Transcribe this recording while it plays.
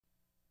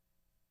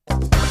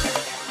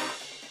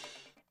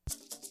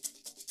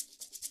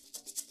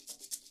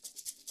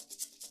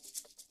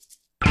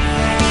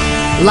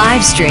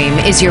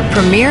Livestream is your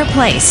premier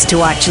place to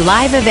watch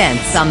live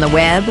events on the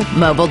web,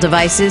 mobile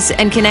devices,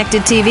 and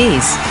connected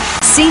TVs.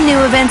 See new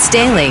events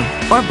daily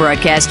or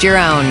broadcast your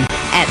own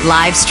at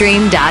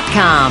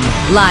livestream.com.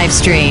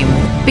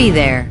 Livestream. Be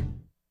there.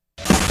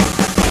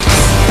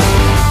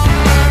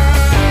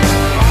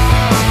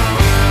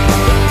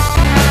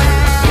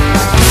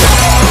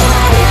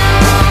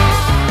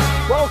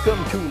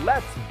 Welcome to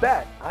Let's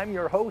Bet. I'm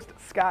your host,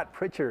 Scott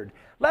Pritchard.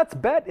 Let's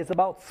Bet is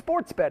about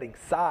sports betting,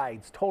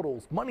 sides,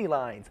 totals, money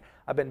lines.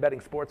 I've been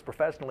betting sports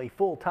professionally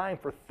full-time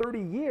for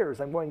 30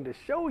 years. I'm going to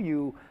show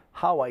you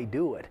how I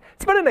do it.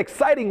 It's been an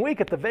exciting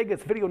week at the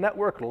Vegas Video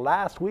Network.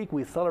 Last week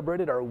we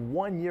celebrated our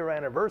one-year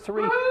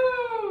anniversary.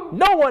 Woo!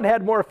 No one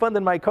had more fun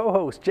than my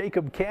co-host,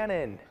 Jacob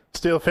Cannon.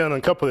 Still feeling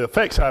a couple of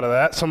effects out of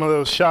that. Some of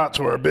those shots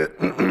were a bit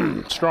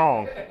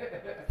strong.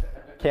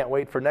 Can't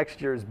wait for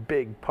next year's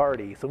big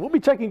party. So we'll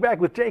be checking back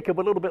with Jacob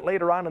a little bit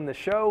later on in the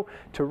show.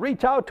 To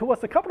reach out to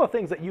us, a couple of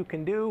things that you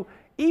can do.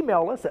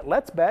 Email us at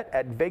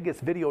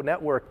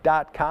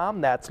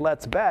letsbet@vegasvideonetwork.com. That's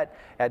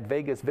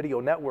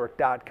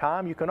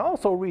letsbet@vegasvideonetwork.com. You can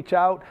also reach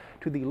out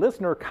to the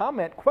listener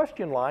comment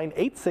question line,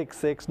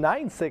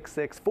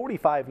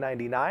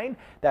 866-966-4599.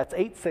 That's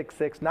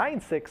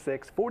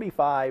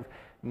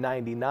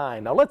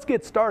 866-966-4599. Now let's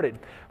get started.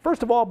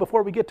 First of all,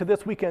 before we get to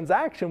this weekend's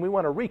action, we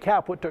want to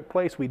recap what took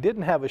place. We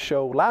didn't have a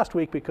show last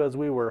week because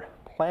we were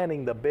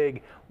planning the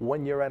big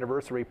one-year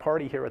anniversary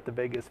party here at the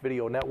Vegas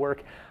Video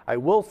Network. I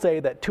will say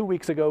that 2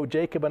 weeks ago,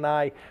 Jacob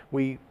and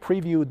we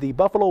previewed the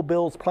Buffalo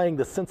Bills playing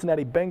the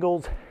Cincinnati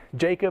Bengals.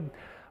 Jacob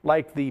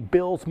liked the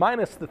Bills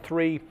minus the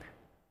 3.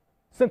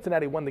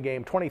 Cincinnati won the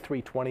game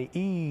 23-20.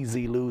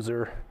 Easy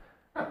loser.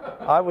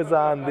 I was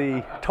on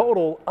the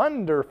total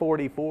under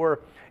 44.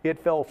 It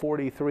fell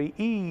 43.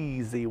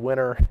 Easy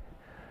winner.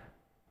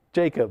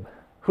 Jacob,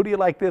 who do you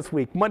like this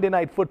week? Monday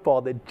Night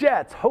Football. The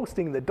Jets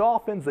hosting the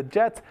Dolphins. The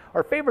Jets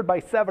are favored by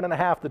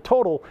 7.5. The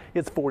total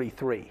is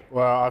 43.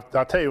 Well,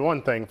 I'll tell you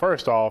one thing.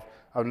 First off,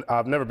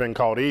 I've never been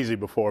called easy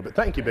before, but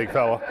thank you, big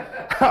fella.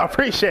 I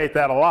appreciate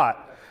that a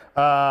lot.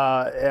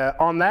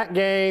 On that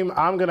game,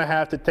 I'm going to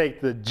have to take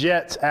the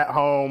Jets at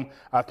home.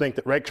 I think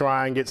that Rex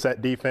Ryan gets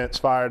that defense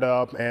fired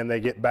up, and they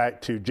get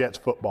back to Jets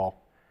football.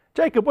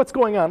 Jacob, what's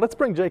going on? Let's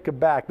bring Jacob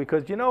back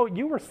because, you know,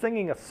 you were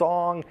singing a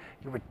song,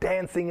 you were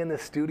dancing in the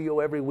studio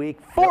every week,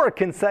 4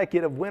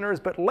 consecutive winners,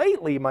 but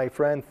lately, my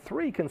friend,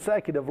 3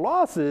 consecutive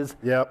losses.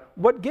 Yep.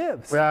 What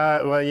gives?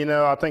 Well, you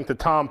know, I think the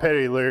Tom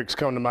Petty lyrics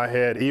come to my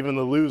head. Even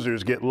the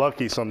losers get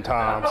lucky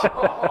sometimes.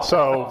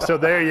 so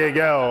there you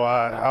go.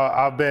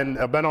 I've been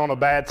on a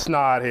bad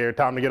snot here.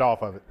 Time to get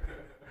off of it.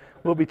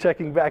 We'll be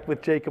checking back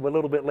with Jacob a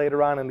little bit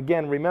later on. And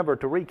again, remember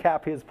to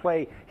recap his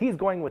play. He's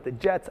going with the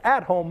Jets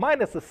at home,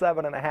 minus the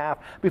 7.5.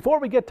 Before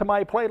we get to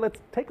my play, let's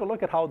take a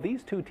look at how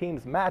these two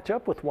teams match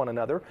up with one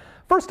another.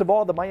 First of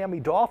all, the Miami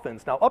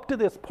Dolphins. Now, up to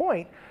this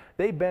point,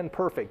 they've been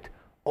perfect.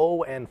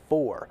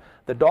 0-4.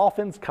 The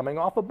Dolphins coming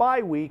off a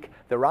bye week.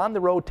 They're on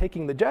the road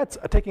taking on the Jets,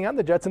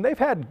 and they've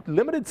had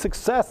limited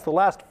success the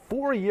last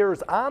 4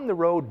 years on the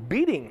road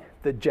beating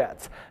the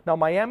Jets. Now,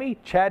 Miami,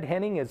 Chad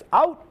Henne is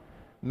out.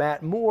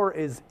 Matt Moore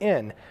is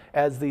in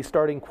as the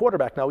starting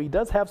quarterback. Now, he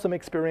does have some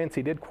experience.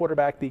 He did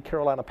quarterback the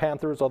Carolina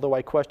Panthers, although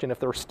I question if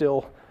they're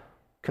still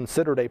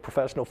considered a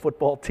professional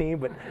football team.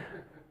 But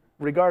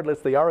regardless,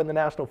 they are in the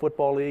National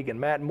Football League, and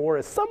Matt Moore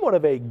is somewhat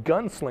of a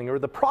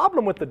gunslinger. The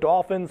problem with the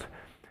Dolphins,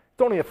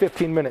 it's only a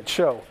 15-minute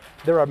show.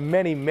 There are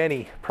many,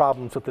 many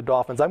problems with the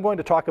Dolphins. I'm going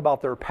to talk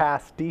about their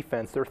pass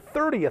defense. They're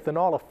 30th in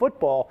all of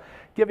football,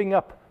 giving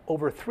up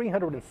over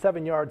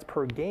 307 yards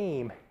per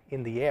game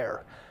in the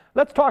air.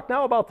 Let's talk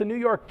now about the New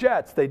York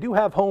Jets. They do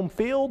have home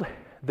field.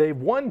 They've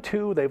won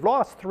 2, they've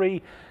lost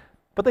 3,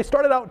 but they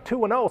started out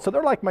 2-0, so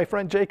they're like my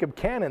friend Jacob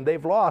Cannon.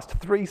 They've lost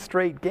 3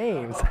 straight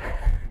games.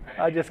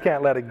 I just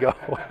can't let it go.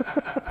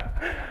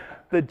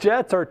 The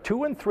Jets are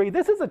 2-3.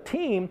 This is a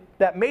team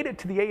that made it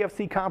to the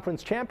AFC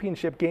Conference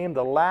Championship game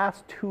the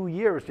last 2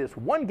 years, just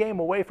 1 game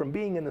away from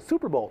being in the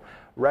Super Bowl.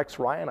 Rex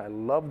Ryan, I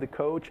love the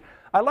coach.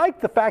 I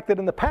like the fact that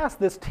in the past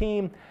this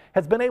team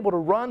has been able to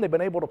run, they've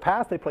been able to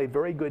pass, they play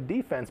very good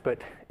defense, but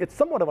it's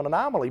somewhat of an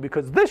anomaly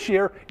because this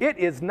year it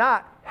is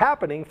not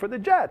happening for the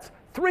Jets.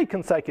 3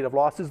 consecutive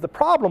losses. The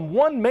problem,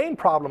 one main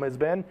problem has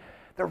been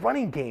their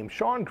running game.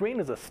 Shawn Green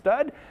is a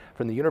stud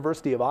from the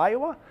University of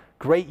Iowa.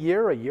 Great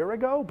year a year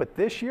ago, but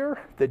this year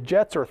the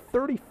Jets are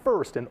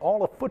 31st in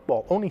all of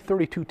football, only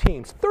 32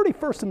 teams.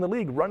 31st in the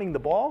league running the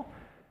ball,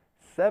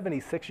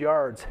 76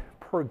 yards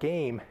per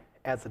game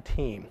as a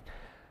team.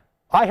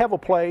 I have a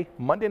play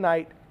Monday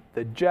night,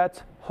 the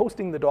Jets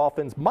hosting the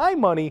Dolphins. My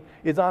money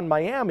is on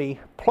Miami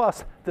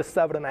plus the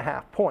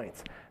 7.5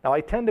 points. Now,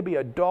 I tend to be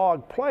a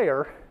dog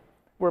player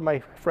where my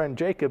friend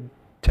Jacob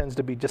tends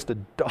to be just a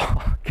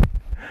dog.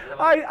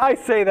 I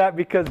say that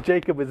because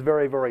Jacob is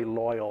very, very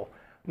loyal.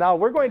 Now,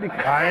 we're going to...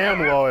 I am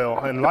loyal,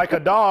 and like a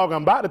dog,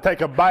 I'm about to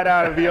take a bite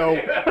out of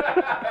you.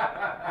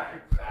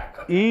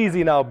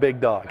 Easy now, big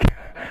dog.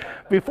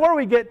 Before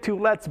we get to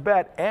Let's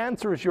Bet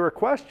answers your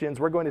questions,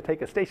 we're going to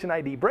take a station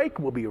ID break.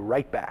 We'll be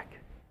right back.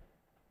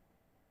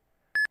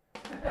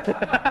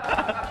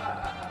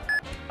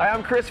 Hi,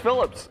 I'm Chris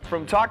Phillips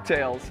from Talk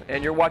Tales,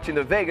 and you're watching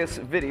the Vegas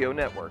Video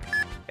Network.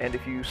 And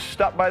if you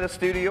stop by the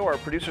studio, our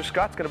producer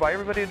Scott's going to buy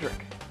everybody a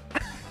drink.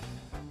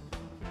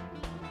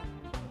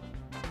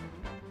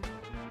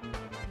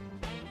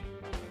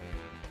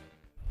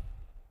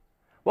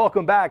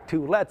 Welcome back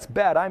to Let's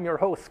Bet. I'm your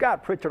host,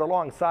 Scott Pritchard,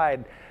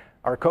 alongside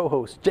our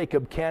co-host,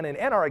 Jacob Cannon,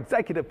 and our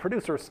executive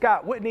producer,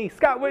 Scott Whitney.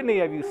 Scott Whitney,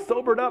 have you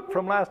sobered up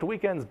from last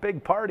weekend's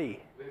big party?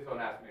 Please don't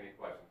ask me any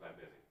questions. I'm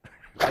busy.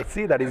 I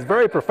see that. He's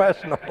very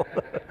professional.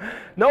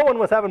 No one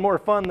was having more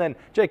fun than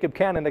Jacob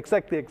Cannon,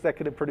 except the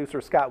executive producer,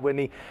 Scott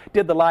Whitney,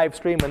 did the live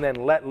stream and then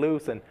let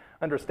loose, and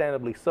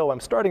understandably so. I'm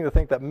starting to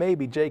think that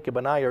maybe Jacob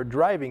and I are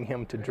driving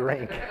him to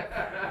drink.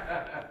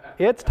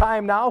 It's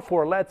time now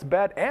for Let's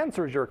Bet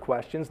Answers Your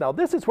Questions. Now,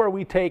 this is where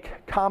we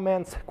take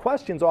comments,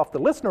 questions off the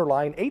listener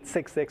line,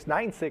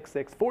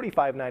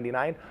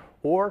 866-966-4599,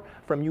 or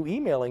from you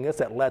emailing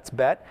us at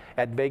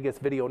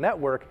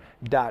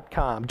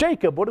letsbet@vegasvideonetwork.com.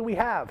 Jacob, what do we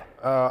have?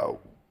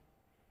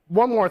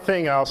 One more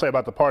thing I'll say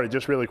about the party,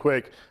 just really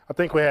quick. I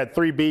think we had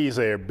 3 B's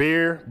there: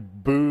 beer,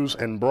 booze,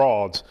 and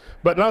broads.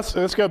 But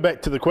let's go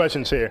back to the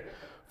questions here.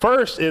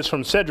 First is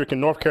from Cedric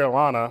in North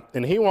Carolina,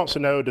 and he wants to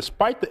know,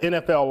 despite the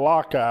NFL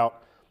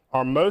lockout,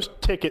 are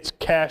most tickets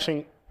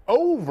cashing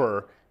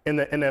over in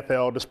the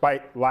NFL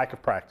despite lack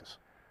of practice?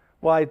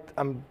 Well,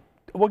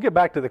 we'll get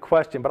back to the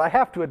question, but I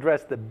have to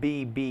address the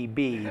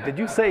BBB. Did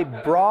you say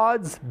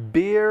broads,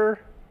 beer,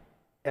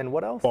 and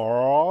what else?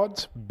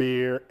 Broads,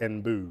 beer,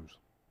 and booze.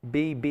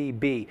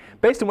 BBB.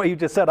 Based on what you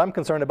just said, I'm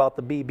concerned about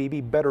the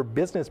BBB, Better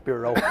Business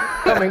Bureau,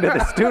 coming to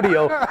the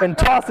studio and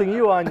tossing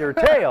you on your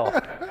tail.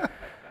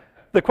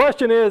 The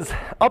question is,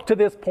 up to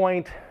this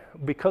point,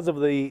 because of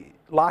the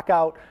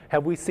lockout,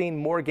 have we seen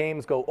more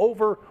games go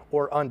over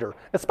or under?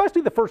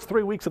 Especially the first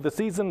 3 weeks of the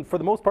season. For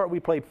the most part, we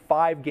played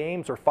 5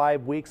 games or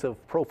 5 weeks of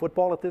pro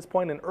football at this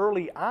point, and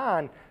early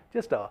on,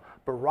 just a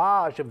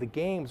barrage of the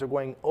games are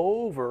going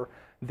over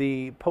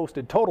the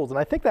posted totals. And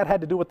I think that had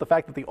to do with the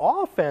fact that the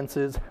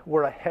offenses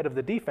were ahead of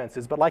the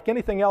defenses. But like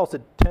anything else,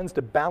 it tends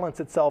to balance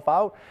itself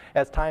out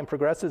as time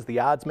progresses. The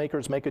odds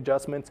makers make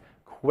adjustments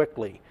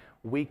quickly,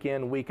 week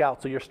in, week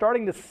out. So you're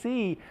starting to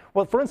see,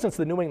 well, for instance,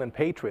 the New England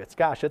Patriots.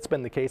 Gosh, it's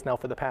been the case now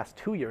for the past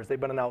 2 years. They've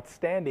been an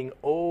outstanding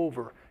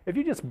over. If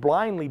you just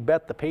blindly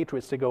bet the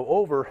Patriots to go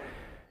over,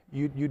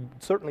 you'd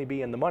certainly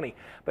be in the money.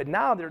 But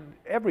now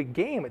every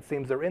game, it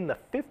seems, they're in the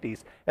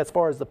 50s as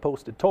far as the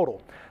posted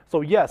total.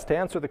 So yes, to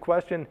answer the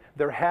question,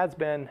 there has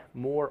been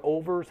more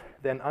overs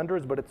than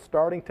unders, but it's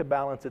starting to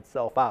balance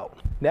itself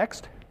out.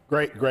 Next.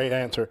 Great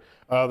answer.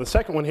 The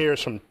second one here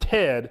is from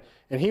Ted,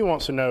 and he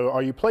wants to know,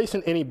 are you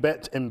placing any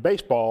bets in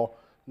baseball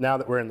now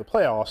that we're in the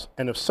playoffs?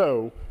 And if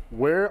so,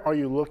 where are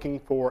you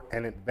looking for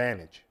an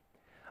advantage?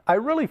 I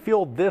really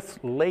feel this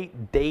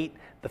late date,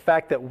 the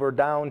fact that we're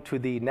down to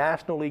the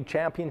National League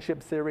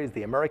Championship Series,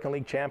 the American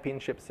League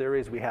Championship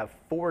Series, we have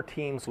 4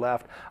 teams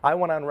left. I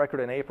went on record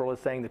in April as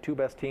saying the 2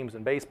 best teams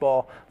in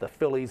baseball, the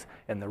Phillies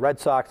and the Red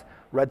Sox.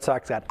 Red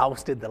Sox got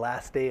ousted the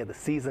last day of the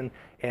season,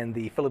 and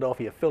the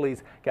Philadelphia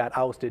Phillies got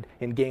ousted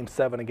in Game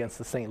 7 against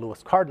the St.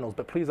 Louis Cardinals.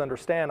 But please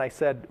understand, I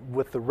said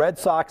with the Red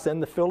Sox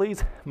and the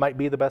Phillies might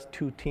be the best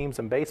 2 teams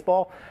in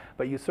baseball,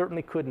 but you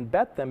certainly couldn't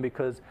bet them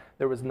because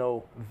there was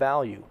no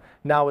value.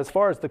 Now, as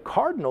far as the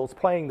Cardinals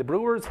playing the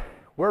Brewers,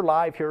 we're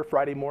live here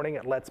Friday morning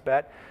at Let's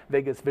Bet,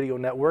 Vegas Video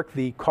Network.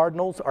 The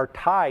Cardinals are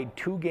tied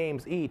 2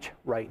 games each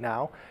right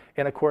now.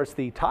 And of course,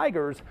 the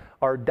Tigers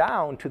are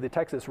down to the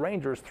Texas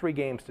Rangers 3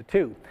 games to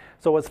 2.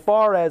 So as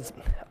far as,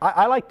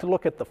 I like to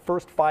look at the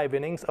first 5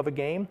 innings of a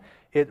game.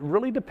 It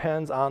really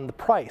depends on the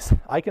price.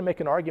 I can make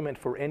an argument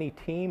for any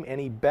team,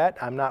 any bet.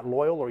 I'm not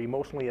loyal or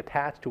emotionally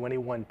attached to any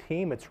one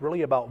team. It's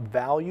really about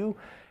value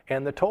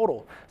and the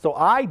total. So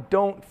I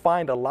don't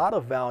find a lot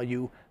of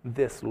value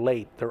this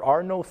late. There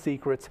are no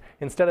secrets.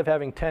 Instead of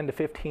having 10 to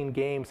 15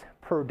 games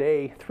per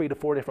day, 3 to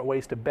 4 different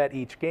ways to bet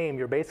each game,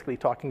 you're basically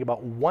talking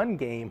about 1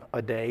 game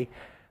a day.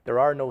 There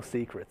are no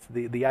secrets.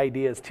 The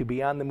idea is to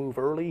be on the move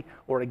early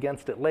or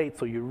against it late,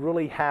 so you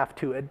really have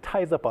to, it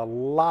ties up a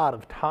lot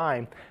of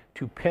time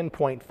to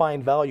pinpoint,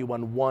 find value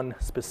on one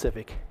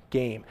specific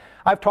game.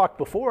 I've talked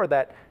before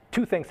that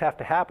 2 things have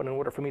to happen in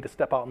order for me to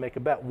step out and make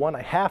a bet. 1,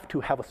 I have to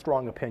have a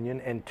strong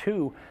opinion, and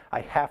 2, I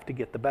have to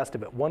get the best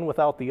of it. One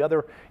without the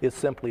other is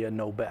simply a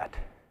no bet.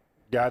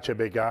 Gotcha,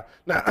 big guy.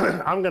 Now,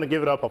 I'm going to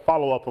give it up a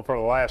follow-up for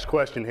the last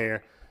question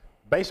here.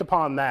 Based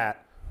upon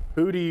that,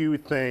 who do you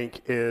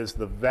think is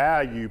the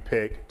value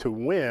pick to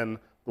win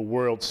the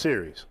World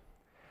Series?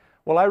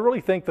 Well, I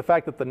really think the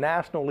fact that the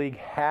National League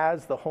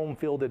has the home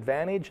field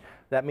advantage,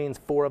 that means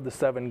 4 of the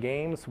 7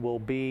 games will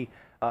be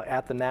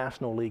at the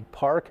National League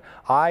Park.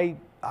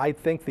 I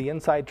think the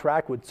inside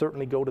track would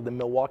certainly go to the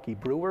Milwaukee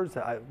Brewers.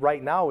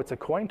 Right now, it's a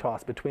coin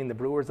toss between the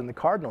Brewers and the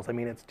Cardinals. I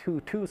mean, it's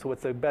 2-2, so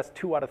it's the best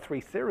 2 out of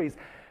 3 series.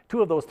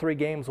 2 of those 3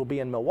 games will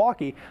be in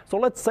Milwaukee. So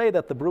let's say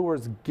that the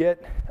Brewers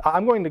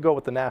I'm going to go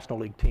with the National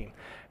League team.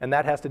 And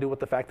that has to do with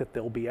the fact that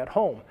they'll be at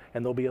home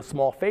and they'll be a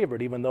small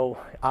favorite, even though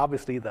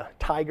obviously the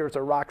Tigers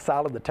are rock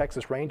solid. The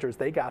Texas Rangers,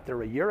 they got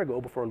there a year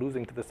ago before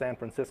losing to the San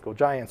Francisco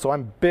Giants. So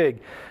I'm big.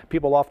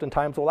 People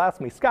oftentimes will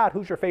ask me, Scott,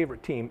 who's your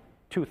favorite team?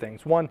 2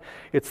 things. One,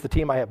 it's the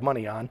team I have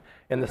money on.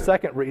 And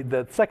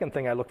the second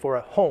thing I look for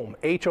at home,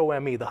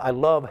 H-O-M-E. I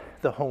love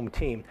the home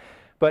team.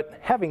 But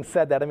having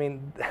said that, I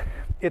mean,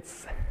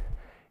 it's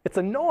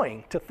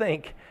annoying to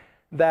think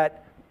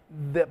that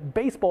the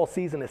baseball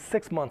season is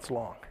 6 months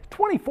long,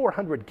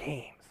 2,400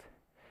 games,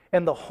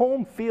 and the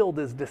home field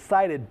is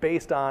decided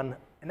based on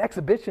an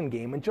exhibition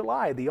game in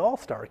July, the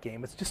All-Star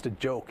game. It's just a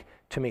joke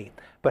to me.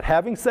 But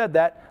having said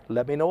that,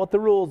 let me know what the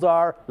rules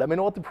are, let me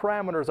know what the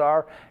parameters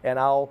are, and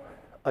I'll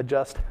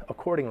adjust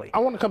accordingly. I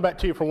want to come back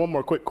to you for one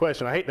more quick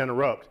question. I hate to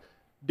interrupt.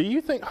 Do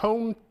you think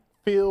home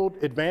field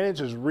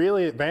advantage is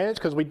really advantage?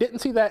 Because we didn't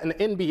see that in the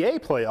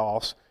NBA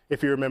playoffs,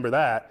 if you remember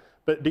that.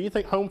 But do you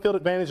think home field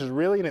advantage is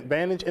really an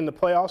advantage in the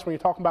playoffs when you're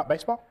talking about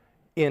baseball?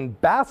 In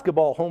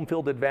basketball, home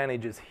field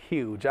advantage is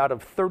huge. Out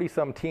of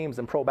 30-some teams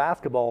in pro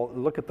basketball,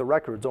 look at the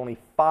records. Only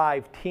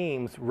 5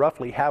 teams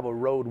roughly have a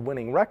road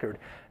winning record.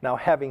 Now,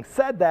 having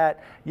said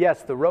that,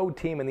 yes, the road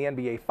team in the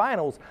NBA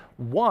Finals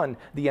won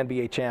the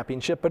NBA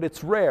championship, but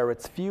it's rare.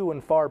 It's few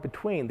and far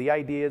between. The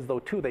idea is, though,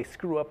 too, they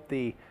screw up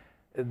the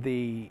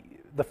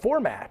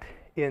format.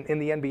 In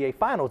the NBA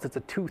Finals, it's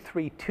a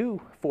 2-3-2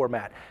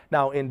 format.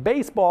 Now, in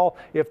baseball,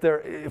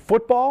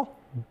 football,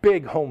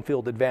 big home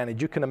field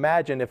advantage. You can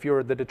imagine if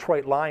you're the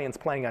Detroit Lions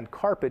playing on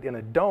carpet in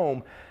a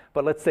dome,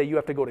 but let's say you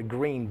have to go to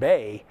Green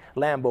Bay,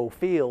 Lambeau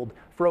Field,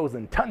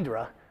 frozen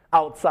tundra,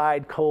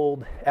 outside,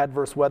 cold,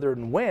 adverse weather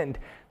and wind,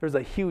 there's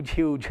a huge,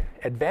 huge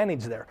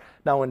advantage there.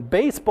 Now, in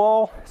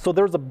baseball, so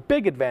there's a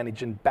big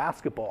advantage in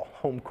basketball,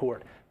 home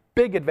court,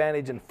 big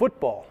advantage in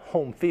football,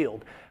 home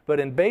field.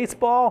 But in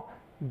baseball,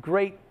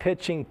 great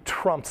pitching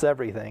trumps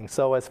everything.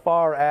 So as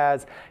far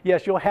as,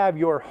 yes, you'll have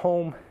your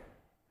home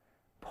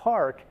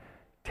park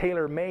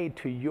tailor-made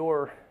to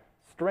your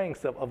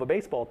strengths of a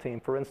baseball team.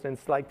 For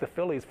instance, like the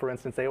Phillies, for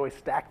instance, they always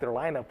stack their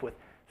lineup with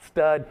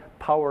stud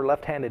power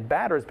left-handed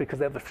batters because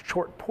they have the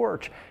short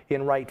porch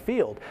in right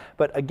field.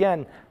 But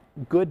again,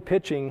 good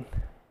pitching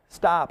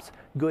stops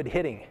good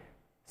hitting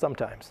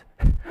sometimes.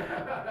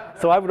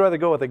 So I would rather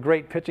go with a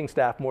great pitching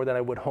staff more than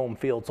I would home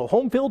field. So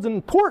home field's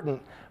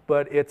important,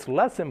 but it's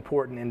less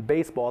important in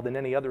baseball than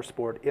any other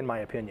sport, in my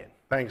opinion.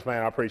 Thanks,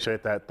 man. I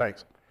appreciate that.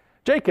 Thanks.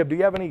 Jacob, do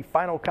you have any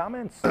final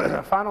comments?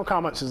 Final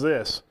comments is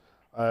this.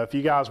 If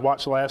you guys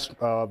watched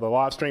the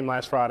live stream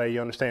last Friday, you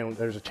understand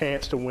there's a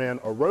chance to win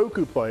a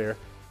Roku player.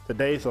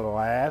 Today's the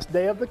last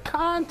day of the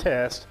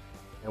contest.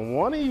 And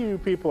one of you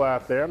people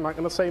out there, I'm not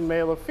going to say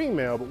male or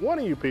female, but one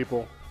of you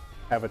people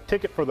have a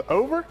ticket for the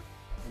over,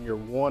 and you're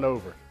one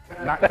over.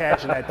 Not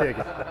cashing that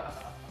ticket.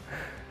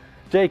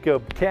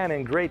 Jacob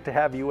Cannon, great to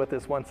have you with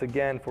us once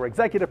again. For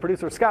executive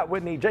producer Scott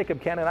Whitney,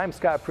 Jacob Cannon, I'm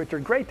Scott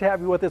Pritchard. Great to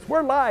have you with us.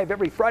 We're live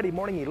every Friday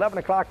morning, 11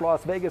 o'clock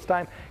Las Vegas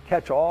time.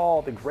 Catch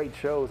all the great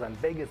shows on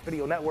Vegas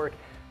Video Network.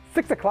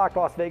 6 o'clock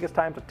Las Vegas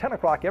time to 10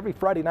 o'clock every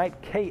Friday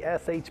night,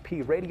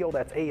 KSHP Radio,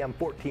 that's AM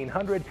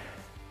 1400.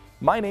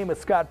 My name is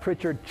Scott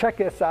Pritchard.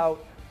 Check us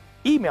out.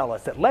 Email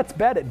us at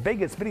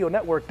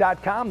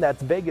letsbet@vegasvideonetwork.com.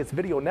 That's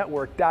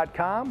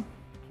vegasvideonetwork.com.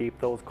 Keep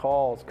those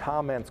calls,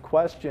 comments,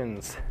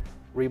 questions,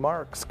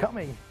 remarks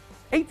coming.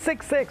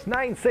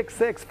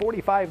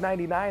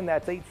 866-966-4599.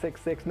 That's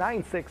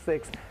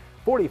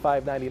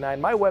 866-966-4599.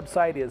 My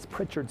website is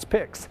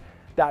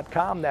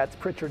pritchardspicks.com. That's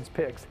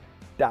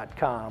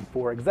pritchardspicks.com.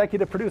 For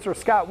executive producer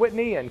Scott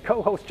Whitney and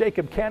co-host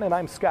Jacob Cannon,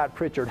 I'm Scott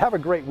Pritchard. Have a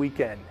great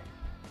weekend.